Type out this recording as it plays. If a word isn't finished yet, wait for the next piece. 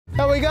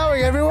we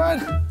going,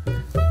 everyone?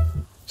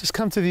 Just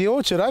come to the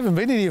orchard. I haven't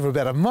been in here for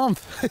about a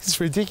month. It's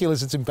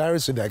ridiculous. It's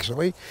embarrassing,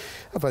 actually.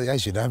 But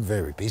as you know, I'm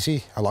very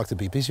busy. I like to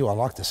be busy. Well,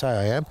 I like to say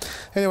I am.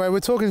 Anyway, we're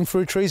talking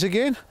fruit trees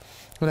again.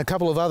 And a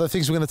couple of other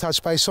things we're going to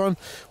touch base on.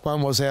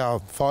 One was our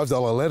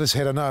 $5 lettuce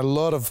head. I know a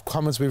lot of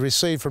comments we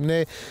received from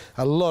there,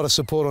 a lot of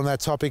support on that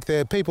topic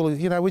there. People,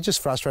 you know, we're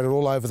just frustrated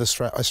all over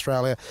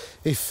Australia,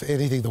 if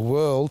anything, the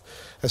world,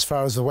 as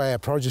far as the way our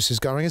produce is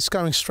going. It's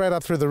going straight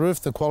up through the roof.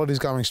 The quality is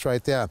going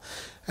straight down.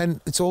 And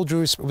it's all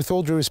with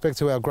all due respect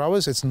to our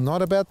growers, it's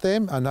not about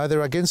them. I know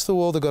they're against the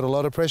wall. They've got a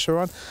lot of pressure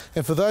on.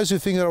 And for those who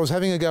think that I was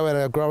having a go at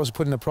our growers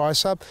putting the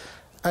price up,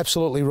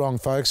 absolutely wrong,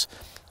 folks.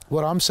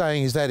 What I'm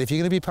saying is that if you're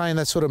going to be paying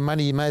that sort of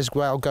money, you may as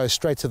well go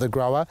straight to the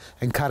grower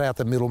and cut out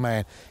the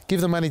middleman.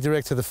 Give the money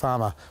direct to the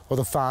farmer or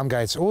the farm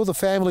gates or the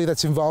family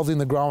that's involved in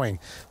the growing,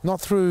 not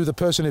through the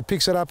person who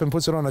picks it up and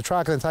puts it on a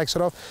truck and takes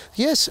it off.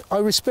 Yes, I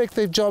respect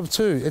their job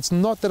too. It's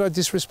not that I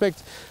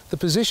disrespect the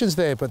positions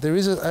there, but there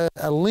is a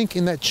link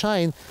in that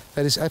chain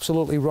that is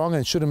absolutely wrong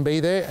and shouldn't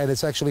be there, and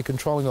it's actually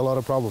controlling a lot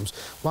of problems.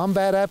 One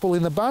bad apple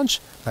in the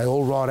bunch, they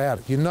all rot out.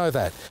 You know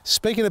that.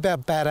 Speaking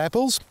about bad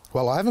apples,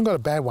 well, I haven't got a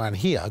bad one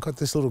here. I've got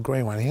this little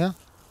green one here.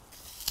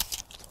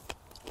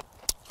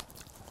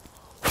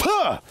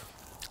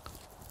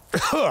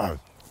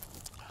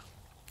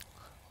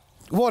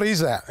 What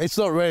is that? It's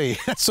not ready.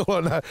 That's all I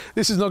know.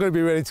 This is not going to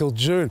be ready till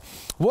June.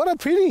 What a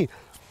pity.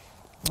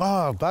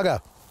 Oh,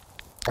 bugger.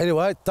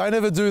 Anyway, don't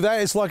ever do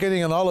that. It's like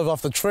getting an olive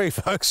off the tree,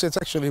 folks. It's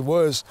actually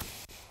worse.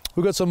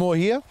 We've got some more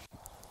here.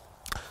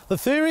 The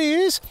theory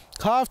is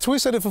half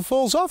twist, and if it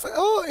falls off,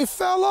 oh, it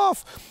fell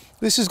off.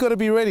 This has got to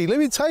be ready. Let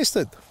me taste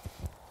it.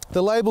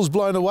 The label's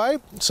blown away.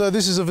 So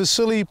this is a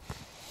Vasili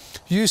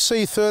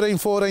UC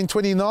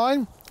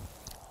 131429.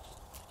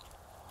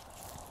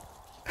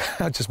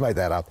 I just made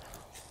that up.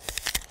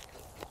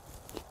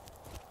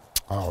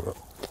 Oh,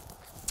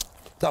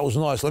 that was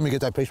nice. Let me get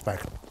that piece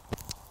back.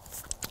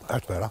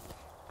 That's better.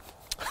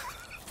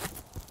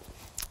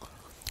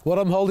 What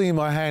I'm holding in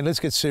my hand, let's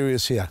get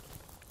serious here.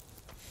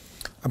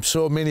 I'm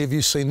sure many of you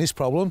have seen this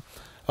problem.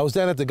 I was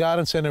down at the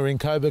garden centre in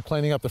Coburg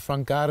cleaning up the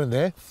front garden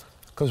there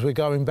because we're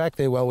going back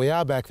there. Well, we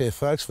are back there,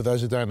 folks. For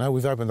those who don't know,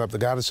 we've opened up the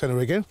garden centre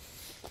again.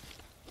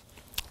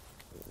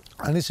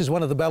 And this is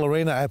one of the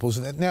ballerina apples.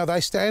 Now, they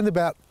stand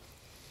about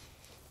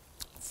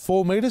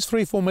 4 metres,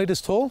 3-4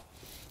 metres tall.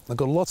 They've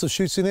got lots of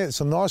shoots in it.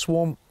 It's a nice,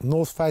 warm,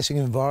 north-facing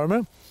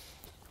environment.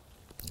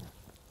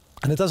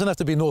 And it doesn't have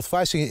to be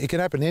north-facing. It can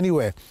happen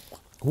anywhere.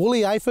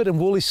 Woolly aphid and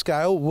woolly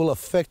scale will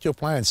affect your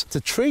plants.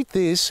 To treat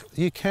this,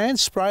 you can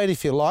spray it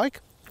if you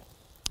like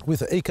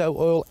with eco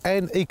oil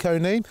and eco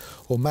neem,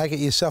 or make it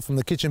yourself from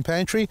the kitchen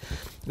pantry.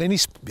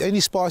 Any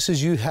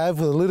spices you have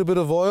with a little bit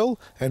of oil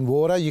and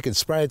water, you can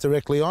spray it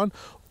directly on.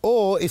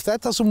 Or if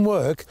that doesn't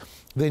work,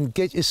 then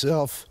get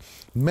yourself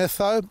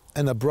metho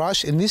and a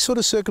brush. In this sort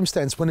of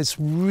circumstance, when it's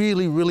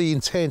really, really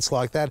intense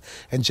like that,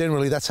 and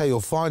generally that's how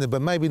you'll find it,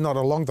 but maybe not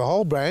along the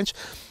whole branch,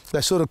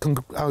 they sort of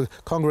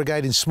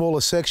congregate in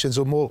smaller sections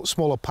or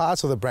smaller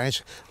parts of the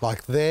branch,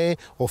 like there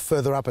or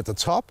further up at the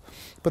top.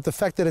 But the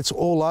fact that it's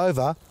all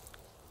over,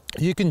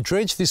 you can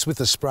drench this with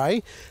a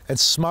spray and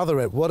smother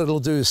it. What it'll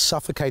do is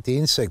suffocate the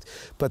insect.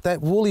 But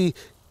that woolly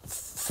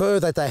fur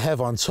that they have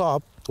on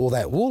top, or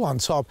that wool on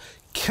top,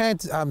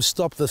 can't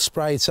stop the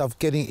spray itself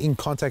getting in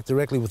contact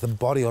directly with the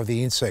body of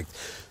the insect.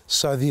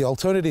 So the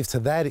alternative to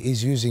that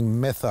is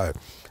using metho.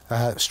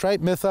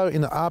 Straight metho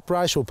in an art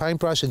brush or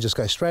paintbrush and just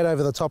go straight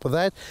over the top of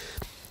that.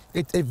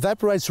 It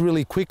evaporates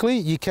really quickly.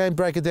 You can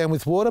break it down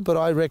with water, but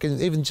I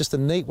reckon even just a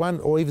neat one,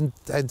 or even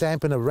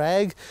dampen a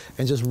rag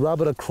and just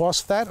rub it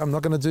across that. I'm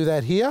not going to do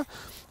that here.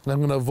 I'm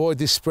going to avoid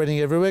this spreading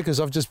everywhere because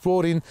I've just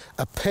brought in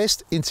a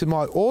pest into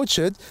my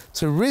orchard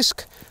to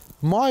risk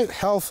my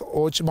health,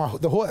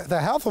 the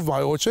health of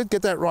my orchard.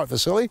 Get that right,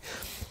 Vasili,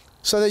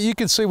 so that you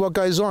can see what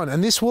goes on.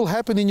 And this will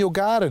happen in your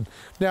garden.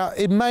 Now,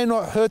 it may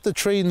not hurt the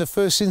tree in the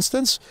first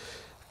instance.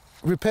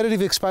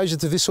 Repetitive exposure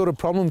to this sort of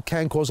problem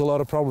can cause a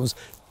lot of problems.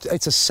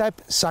 It's a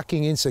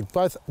sap-sucking insect,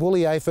 both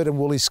woolly aphid and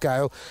woolly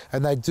scale,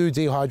 and they do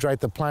dehydrate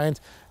the plant,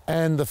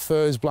 and the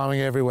fur is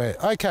blowing everywhere.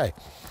 Okay,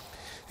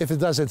 if it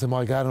does enter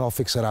my garden, I'll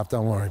fix it up,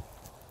 don't worry.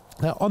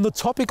 Now, on the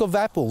topic of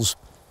apples,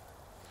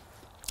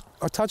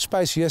 I touched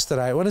base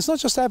yesterday. Well, it's not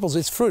just apples,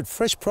 it's fruit,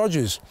 fresh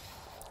produce.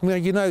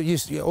 You know,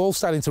 you're all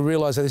starting to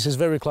realise that this is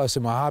very close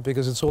to my heart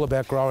because it's all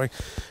about growing.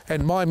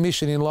 And my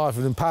mission in life,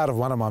 and part of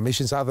one of my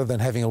missions, other than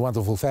having a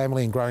wonderful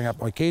family and growing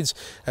up my kids,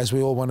 as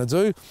we all want to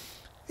do,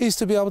 is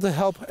to be able to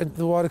help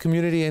the wider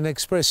community and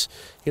express,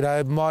 you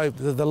know,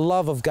 the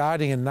love of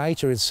gardening and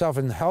nature itself,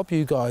 and help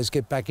you guys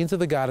get back into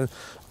the garden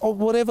on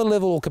whatever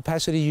level or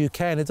capacity you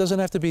can. It doesn't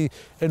have to be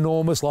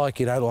enormous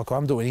like, you know, like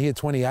I'm doing here,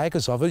 20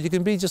 acres of it. You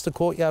can be just a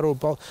courtyard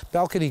or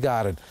balcony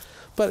garden.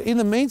 But in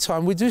the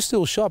meantime, we do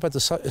still shop at the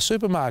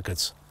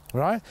supermarkets,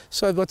 right?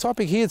 So the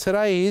topic here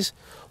today is,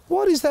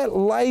 what is that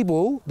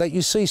label that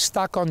you see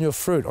stuck on your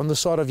fruit, on the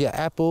side of your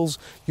apples,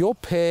 your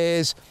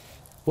pears,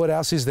 What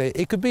else is there?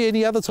 It could be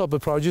any other type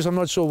of produce. I'm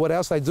not sure what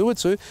else they do it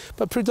to,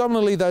 but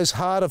predominantly those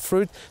harder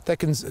fruit that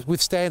can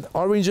withstand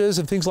oranges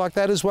and things like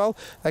that as well.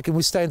 They can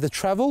withstand the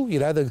travel, you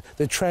know,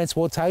 the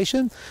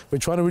transportation. We're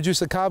trying to reduce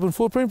the carbon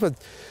footprint, but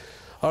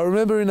I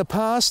remember in the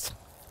past,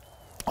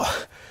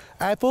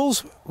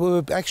 apples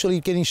were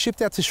actually getting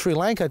shipped out to Sri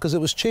Lanka because it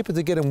was cheaper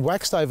to get them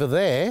waxed over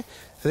there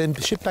than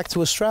shipped back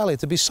to Australia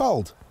to be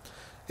sold.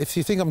 If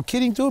you think I'm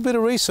kidding, do a bit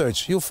of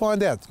research. You'll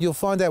find out. You'll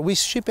find out we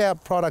ship our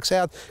products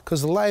out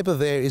because the labour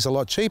there is a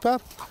lot cheaper.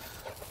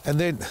 And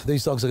then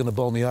these dogs are going to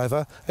bowl me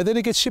over. And then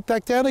it gets shipped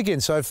back down again.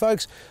 So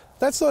folks,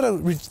 that's not a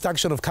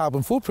reduction of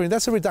carbon footprint.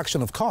 That's a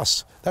reduction of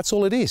costs. That's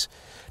all it is.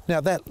 Now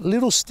that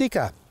little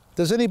sticker,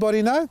 does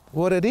anybody know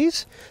what it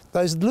is?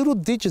 Those little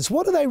digits,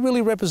 what do they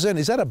really represent?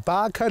 Is that a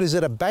barcode? Is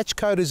it a batch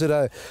code? Is it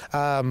a,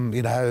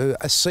 you know,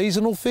 a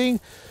seasonal thing?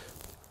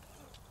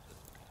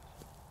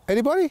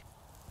 Anybody?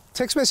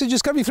 Text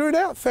messages coming through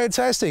now?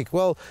 Fantastic.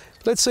 Well,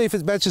 let's see if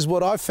it matches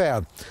what I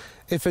found.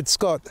 If it's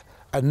got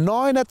a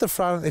 9 at the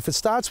front, if it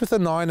starts with a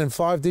 9 and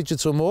 5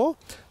 digits or more,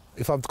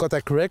 if I've got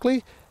that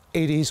correctly,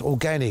 it is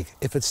organic.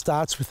 If it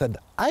starts with an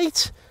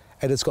 8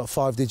 and it's got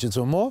 5 digits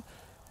or more,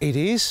 it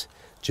is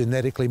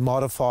genetically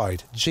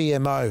modified,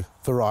 GMO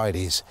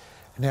varieties.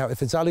 Now,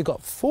 if it's only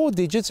got 4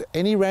 digits,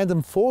 any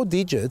random 4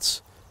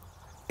 digits,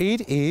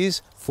 it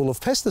is full of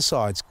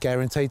pesticides,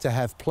 guaranteed to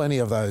have plenty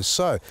of those.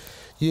 So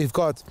you've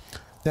got,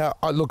 now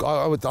look,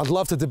 I'd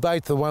love to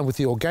debate the one with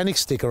the organic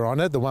sticker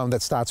on it, the one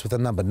that starts with a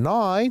number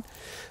 9,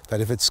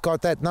 but if it's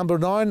got that number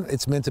 9,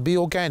 it's meant to be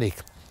organic.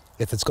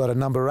 If it's got a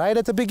number 8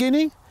 at the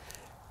beginning,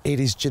 it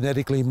is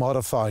genetically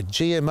modified,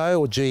 GMO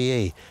or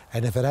GE.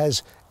 And if it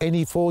has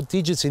any 4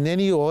 digits in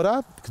any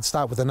order, it could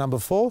start with the number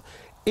 4,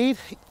 it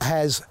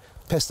has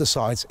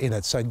pesticides in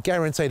it. So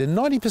guaranteed, and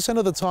 90%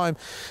 of the time,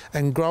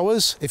 and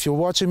growers, if you're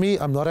watching me,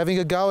 I'm not having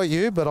a go at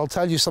you, but I'll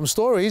tell you some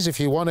stories if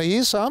you want to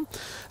hear some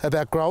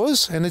about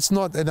growers. And it's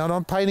not, and I'm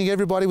not painting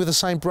everybody with the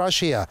same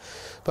brush here.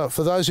 But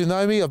for those who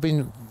know me, I've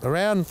been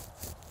around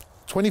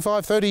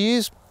 25, 30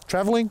 years,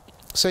 traveling,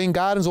 seeing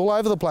gardens all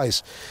over the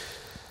place.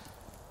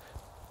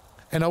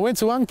 And I went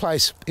to one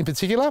place in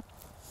particular,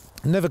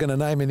 I'm never going to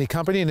name any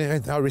company,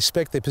 and I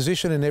respect their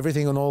position and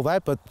everything and all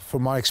that, but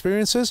from my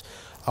experiences,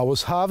 I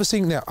was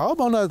harvesting. Now, I'm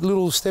on a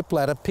little step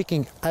ladder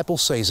picking apple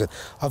season.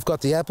 I've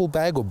got the apple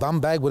bag or bum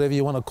bag, whatever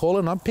you want to call it,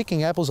 and I'm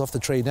picking apples off the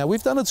tree. Now,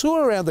 we've done a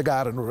tour around the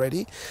garden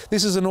already.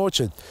 This is an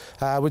orchard.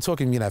 We're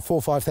talking, you know, 4,000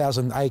 or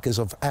 5,000 acres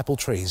of apple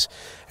trees.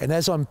 And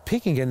as I'm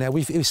picking it, now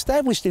we've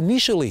established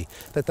initially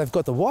that they've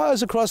got the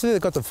wires across there,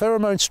 they've got the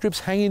pheromone strips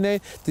hanging there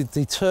to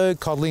deter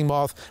codling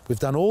moth. We've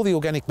done all the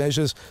organic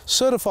measures,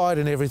 certified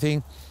and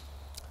everything.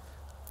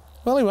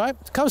 Well, anyway,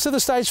 it comes to the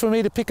stage for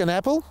me to pick an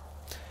apple,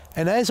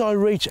 and as I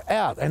reach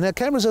out, and the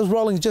camera's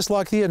rolling just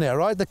like here now,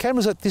 right? The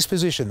camera's at this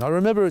position. I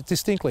remember it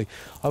distinctly.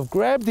 I've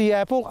grabbed the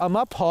apple, I'm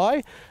up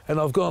high, and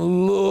I've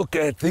gone, look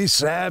at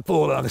this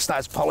apple, and it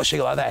starts polishing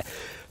like that.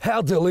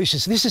 How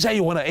delicious. This is how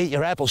you want to eat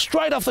your apple,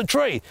 straight off the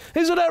tree.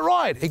 Isn't that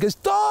right? He goes,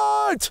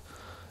 don't!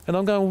 And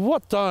I'm going,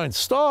 what don't?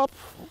 Stop.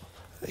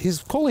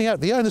 He's calling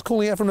out, the owner's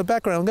calling out from the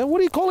background. I'm going, what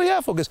are you calling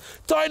out for? He goes,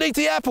 don't eat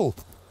the apple.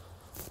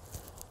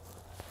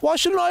 Why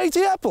shouldn't I eat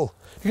the apple?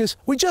 He goes,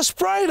 we just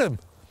sprayed him.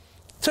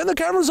 Turn the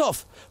cameras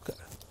off.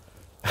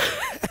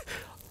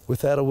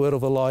 Without a word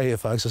of a lie here,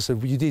 folks, I said,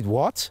 well, you did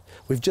what?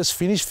 We've just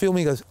finished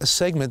filming a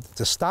segment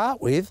to start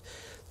with,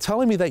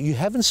 telling me that you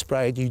haven't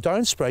sprayed, you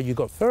don't spray, you've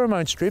got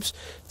pheromone strips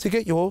to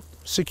get your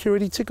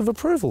security tick of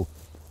approval.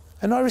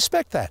 And I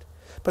respect that.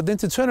 But then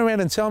to turn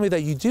around and tell me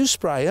that you do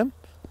spray them,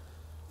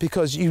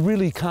 because you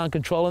really can't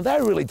control them.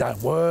 They really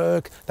don't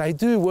work. They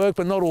do work,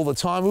 but not all the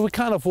time. We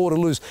can't afford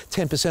to lose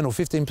 10% or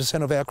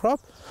 15% of our crop.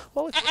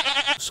 Well,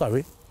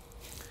 sorry.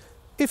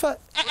 If a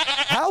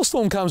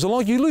hailstorm comes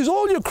along, you lose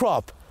all your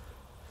crop.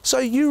 So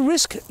you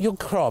risk your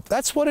crop.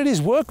 That's what it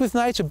is. Work with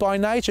nature by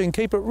nature and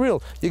keep it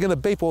real. You're going to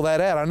beep all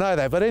that out, I know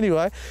that. But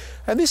anyway,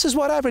 and this is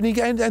what happened.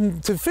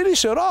 And to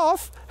finish it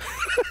off,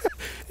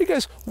 he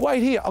goes,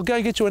 wait here, I'll go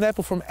and get you an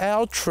apple from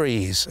our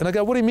trees. And I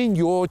go, what do you mean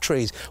your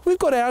trees? We've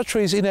got our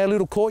trees in our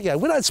little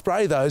courtyard. We don't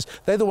spray those.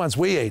 They're the ones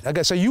we eat. I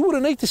go, so you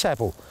wouldn't eat this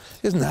apple?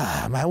 He goes,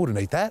 nah, man, I wouldn't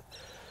eat that.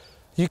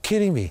 You're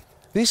kidding me.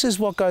 This is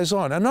what goes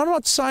on. And I'm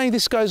not saying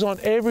this goes on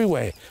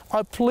everywhere.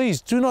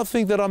 Please do not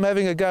think that I'm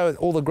having a go at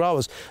all the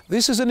growers.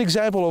 This is an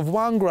example of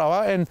one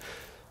grower, and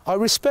I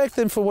respect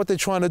them for what they're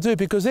trying to do,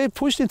 because they're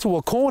pushed into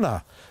a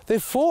corner. They're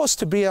forced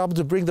to be able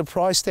to bring the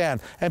price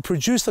down and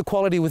produce the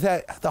quality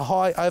without the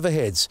high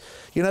overheads.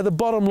 You know, the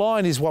bottom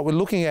line is what we're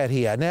looking at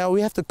here. Now,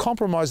 we have to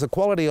compromise the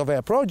quality of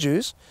our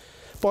produce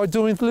by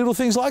doing little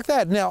things like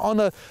that. Now, on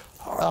a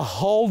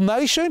whole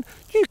nation,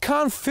 you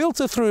can't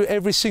filter through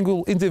every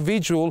single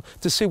individual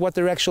to see what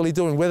they're actually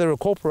doing, whether a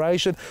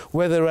corporation,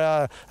 whether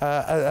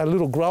a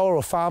little grower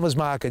or farmer's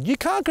market. You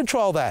can't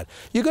control that.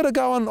 You've got to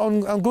go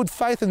on good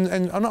faith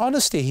and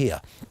honesty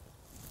here.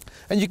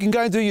 And you can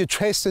go and do your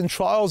tests and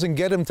trials and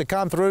get them to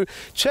come through,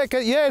 check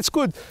it, yeah, it's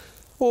good.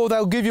 Or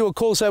they'll give you a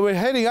call, say, we're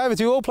heading over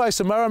to your place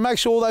tomorrow, make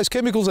sure all those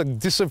chemicals are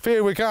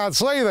disappearing, we can't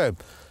see them.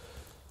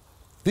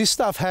 This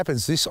stuff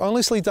happens. This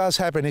honestly does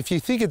happen. If you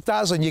think it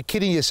doesn't, you're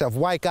kidding yourself.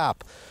 Wake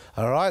up.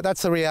 All right?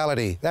 That's the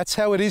reality. That's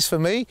how it is for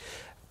me.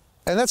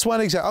 And that's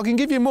one example. I can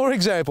give you more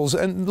examples.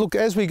 And look,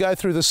 as we go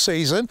through the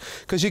season,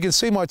 because you can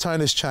see my tone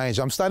has changed.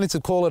 I'm starting to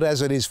call it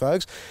as it is,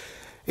 folks.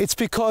 It's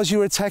because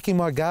you're attacking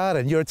my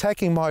garden. You're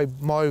attacking my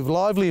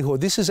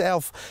livelihood. This is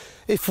our...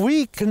 If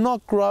we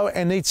cannot grow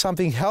and eat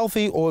something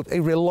healthy or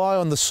rely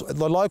on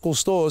the local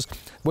stores,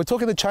 we're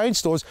talking the chain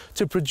stores,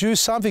 to produce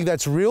something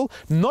that's real,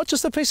 not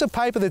just a piece of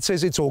paper that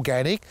says it's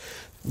organic,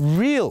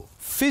 real,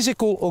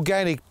 physical,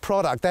 organic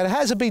product that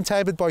hasn't been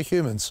tapered by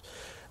humans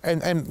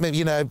and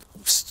you know,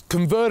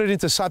 converted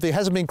into something that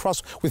hasn't been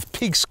crossed with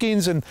pig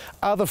skins and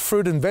other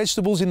fruit and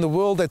vegetables in the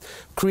world that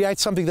create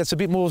something that's a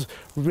bit more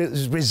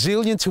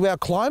resilient to our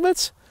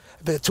climates,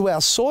 to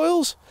our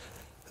soils.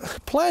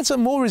 Plants are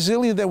more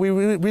resilient than we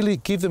really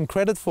give them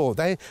credit for.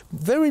 They're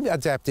very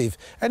adaptive.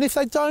 And if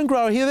they don't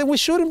grow here, then we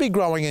shouldn't be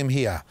growing them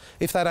here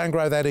if they don't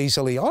grow that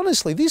easily.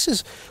 Honestly,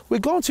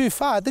 we've gone too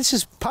far. This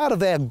is part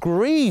of our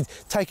greed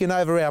taking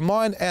over our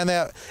mind and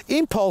our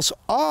impulse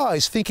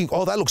eyes thinking,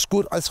 oh, that looks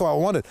good, that's what I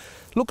want it.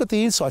 Look at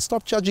the inside.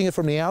 Stop judging it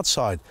from the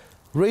outside.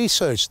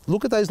 Research.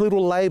 Look at those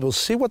little labels.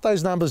 See what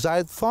those numbers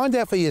are. Find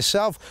out for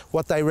yourself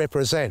what they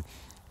represent.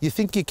 You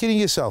think you're kidding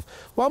yourself.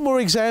 One more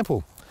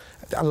example.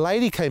 A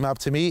lady came up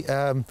to me,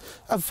 a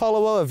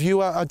follower, a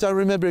viewer, I don't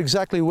remember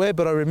exactly where,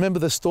 but I remember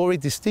the story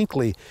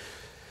distinctly.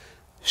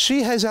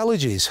 She has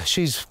allergies.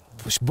 She's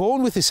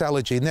born with this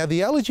allergy. Now,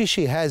 the allergy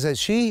she has is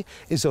she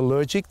is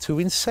allergic to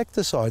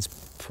insecticides,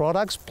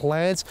 products,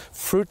 plants,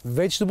 fruit,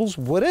 vegetables,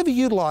 whatever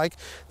you like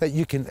that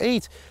you can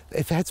eat.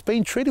 If it's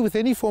been treated with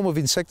any form of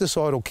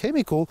insecticide or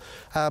chemical,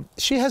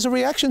 she has a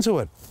reaction to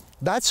it.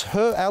 That's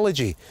her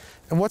allergy.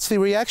 And what's the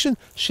reaction?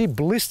 She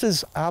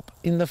blisters up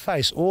in the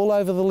face, all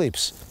over the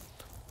lips.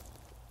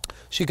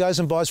 She goes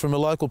and buys from a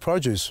local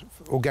produce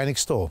organic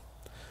store.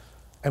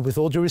 And with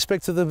all due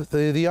respect to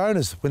the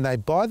owners, when they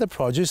buy the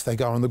produce, they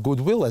go on the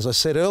goodwill. As I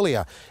said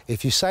earlier,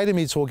 if you say to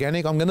me it's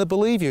organic, I'm going to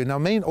believe you. Now, I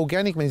mean,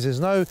 organic means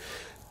there's no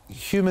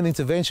human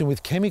intervention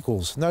with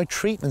chemicals, no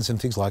treatments and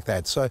things like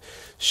that. So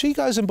she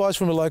goes and buys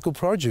from a local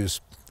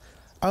produce,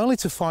 only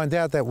to find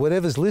out that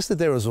whatever's listed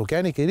there as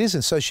organic, it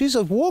isn't. So she's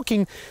a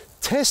walking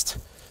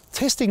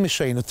testing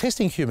machine, a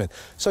testing human.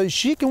 So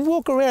she can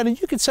walk around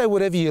and you can say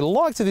whatever you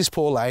like to this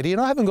poor lady,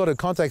 and I haven't got her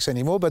contacts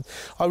anymore, but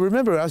I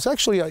remember I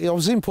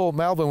was in Port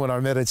Melbourne when I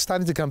met her. It's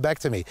starting to come back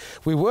to me.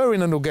 We were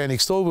in an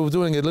organic store. We were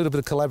doing a little bit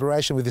of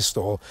collaboration with this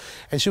store,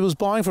 and she was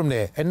buying from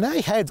there, and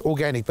they had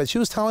organic, but she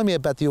was telling me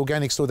about the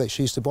organic store that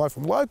she used to buy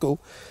from local.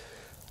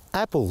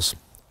 Apples.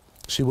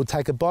 She would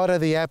take a bite of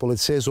the apple, it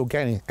says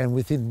organic, and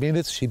within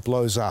minutes she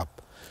blows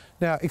up.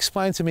 Now,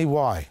 explain to me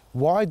why.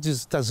 Why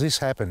does this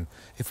happen?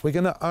 If we're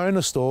going to own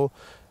a store,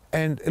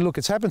 and look,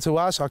 it's happened to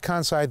us. I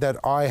can't say that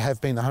I have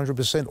been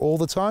 100% all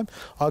the time.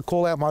 I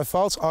call out my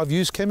faults. I've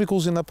used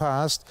chemicals in the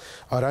past.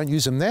 I don't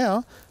use them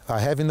now.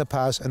 I have in the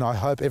past, and I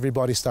hope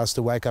everybody starts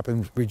to wake up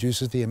and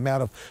reduces the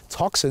amount of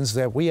toxins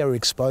that we are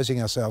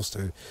exposing ourselves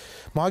to.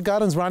 My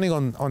garden's running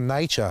on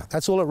nature.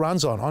 That's all it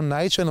runs on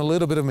nature and a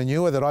little bit of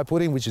manure that I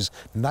put in, which is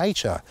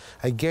nature.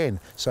 Again,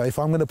 so if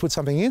I'm going to put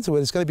something into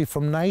it, it's going to be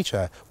from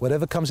nature.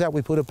 Whatever comes out,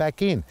 we put it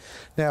back in.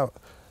 Now,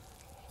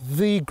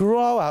 the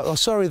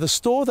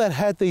store that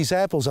had these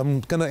apples, I'm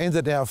going to end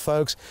it now,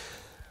 folks.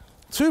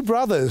 Two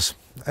brothers,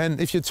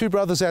 and if you're two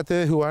brothers out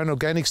there who own an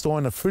organic store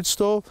and a fruit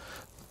store,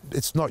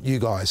 it's not you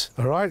guys,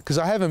 all right? Because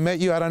I haven't met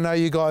you, I don't know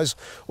you guys.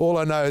 All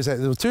I know is that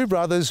there were two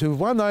brothers who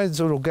one owns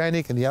an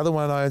organic and the other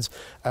one owns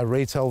a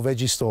retail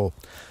veggie store.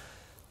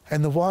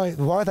 And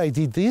why they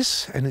did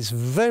this, and it's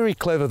very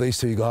clever, these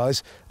two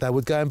guys, they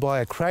would go and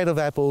buy a crate of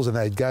apples and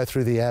they'd go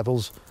through the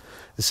apples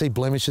to see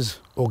blemishes,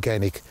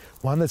 organic.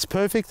 One that's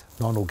perfect,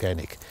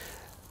 non-organic.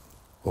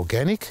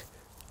 Organic,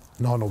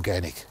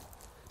 non-organic.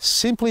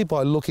 Simply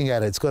by looking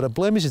at it. It's got a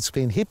blemish, it's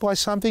been hit by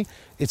something,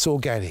 it's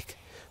organic.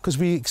 Because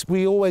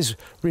we always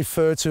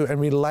refer to and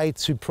relate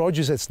to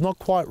produce that's not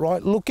quite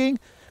right looking,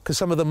 because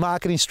some of the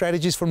marketing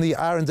strategies from the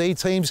R&D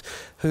teams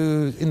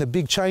who in the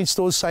big chain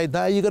stores say,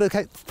 no, you've got to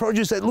get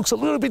produce that looks a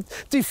little bit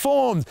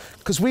deformed,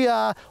 because we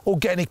are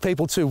organic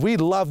people too. We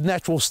love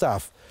natural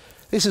stuff.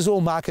 This is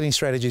all marketing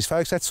strategies,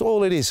 folks. That's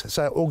all it is.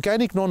 So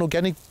organic,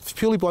 non-organic,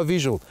 purely by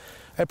visual.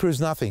 That proves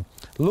nothing.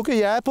 Look at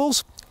your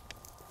apples,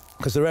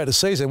 because they're out of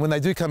season. When they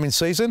do come in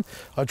season,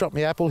 I drop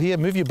my apple here.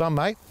 Move your bum,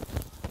 mate.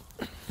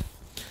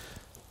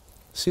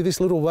 See this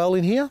little well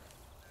in here?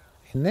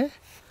 In there?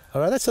 All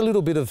right, that's a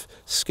little bit of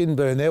skin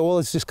burn there. Well,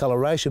 it's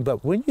discoloration.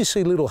 But when you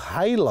see little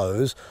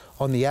halos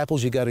on the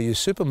apples you go to your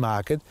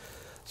supermarket,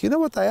 do you know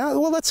what they are?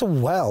 Well, that's a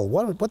well.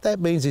 What that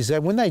means is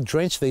that when they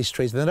drench these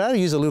trees, they don't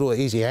use a little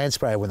easy hand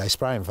sprayer when they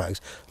spray them,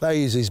 folks. They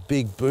use these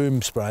big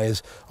boom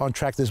sprayers on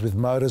tractors with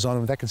motors on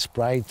them. They can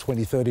spray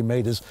 20, 30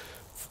 metres,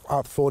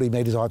 up 40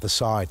 metres either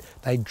side.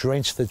 They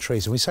drench the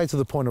trees. And we say to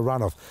the point of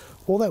runoff,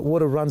 all that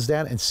water runs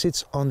down and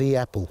sits on the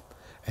apple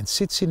and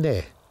sits in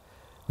there.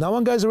 No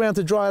one goes around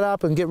to dry it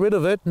up and get rid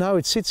of it. No,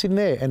 it sits in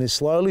there and it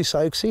slowly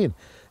soaks in.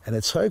 and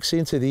it soaks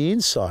into the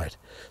inside.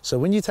 So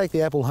when you take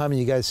the apple home and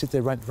you go sit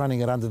there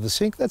running it under the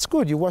sink, that's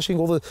good. You're washing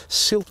all the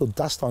silt or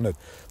dust on it,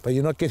 but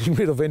you're not getting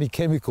rid of any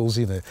chemicals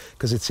in it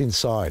because it's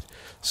inside.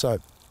 So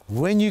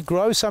when you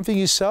grow something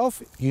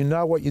yourself, you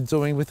know what you're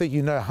doing with it.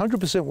 You know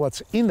 100%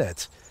 what's in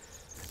it.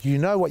 You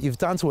know what you've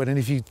done to it. And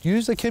if you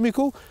use the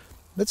chemical,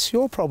 that's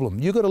your problem.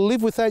 You've got to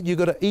live with that. You've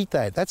got to eat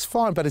that. That's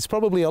fine, but it's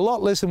probably a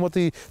lot less than what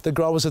the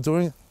growers are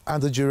doing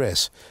under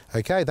duress.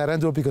 Okay, they don't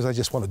do it because they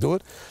just want to do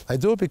it. They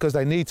do it because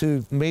they need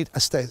to meet a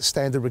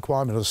standard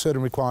requirement or a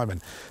certain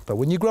requirement. But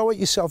when you grow it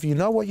yourself, you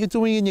know what you're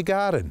doing in your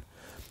garden.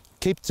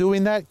 Keep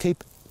doing that.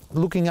 Keep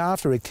looking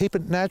after it. Keep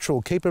it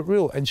natural. Keep it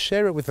real, and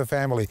share it with the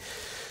family.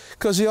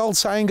 Because the old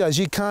saying goes,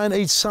 you can't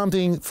eat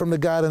something from the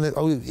garden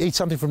or eat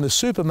something from the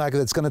supermarket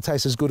that's going to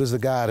taste as good as the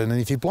garden.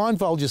 And if you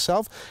blindfold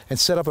yourself and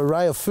set up an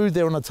array of food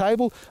there on the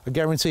table, I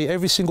guarantee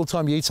every single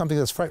time you eat something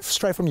that's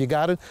straight from your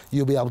garden,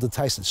 you'll be able to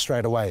taste it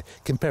straight away.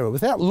 Compare it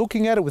without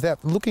looking at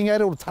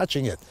it or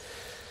touching it.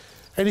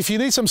 And if you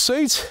need some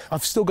seeds,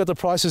 I've still got the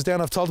prices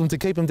down. I've told them to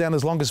keep them down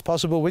as long as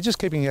possible. We're just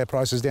keeping our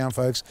prices down,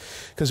 folks,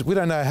 because we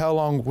don't know how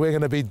long we're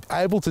going to be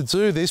able to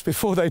do this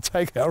before they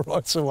take our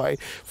rights away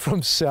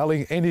from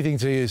selling anything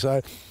to you.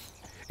 So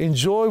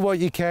enjoy what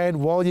you can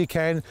while you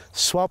can.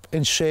 Swap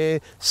and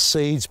share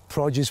seeds,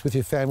 produce with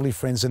your family,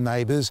 friends and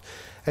neighbours,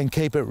 and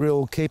keep it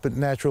real, keep it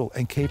natural,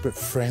 and keep it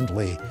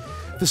friendly.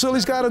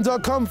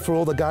 Vasili'sGarden.com for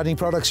all the gardening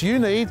products you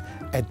need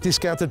at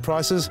discounted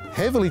prices,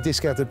 heavily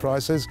discounted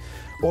prices,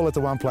 all at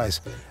the one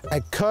place.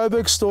 At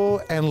Coburg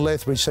Store and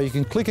Lethbridge, so you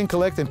can click and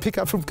collect and pick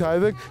up from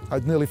Coburg. I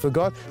nearly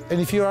forgot.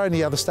 And if you are in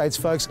the other states,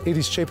 folks, it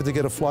is cheaper to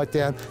get a flight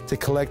down to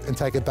collect and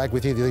take it back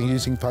with you than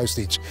using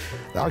postage.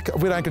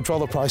 We don't control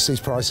the price, these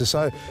prices.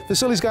 So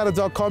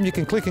Vasili'sGarden.com, you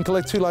can click and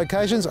collect 2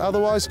 locations.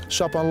 Otherwise,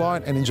 shop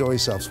online and enjoy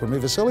yourselves. From me,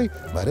 Vasili,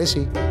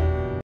 Maresi.